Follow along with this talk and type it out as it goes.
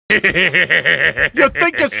You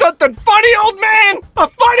think of something funny, old man? A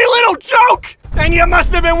funny little joke? And you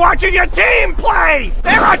must have been watching your team play!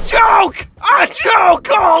 They're a joke! A joke,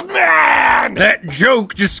 old man! That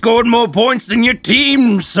joke just scored more points than your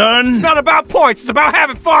team, son. It's not about points, it's about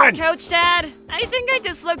having fun! Coach Dad, I think I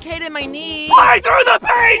dislocated my knee. Play through the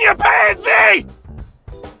pain, you pansy!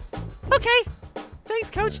 Okay. Thanks,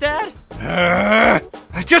 Coach Dad.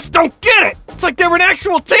 I just don't get it! It's like they're an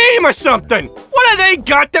actual team or something! What have they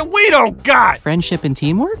got that we don't got? Friendship and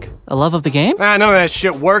teamwork? A love of the game? None of that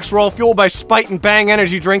shit works. We're all fueled by spite and bang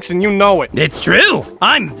energy drinks and you know it. It's true.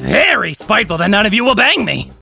 I'm very spiteful that none of you will bang me.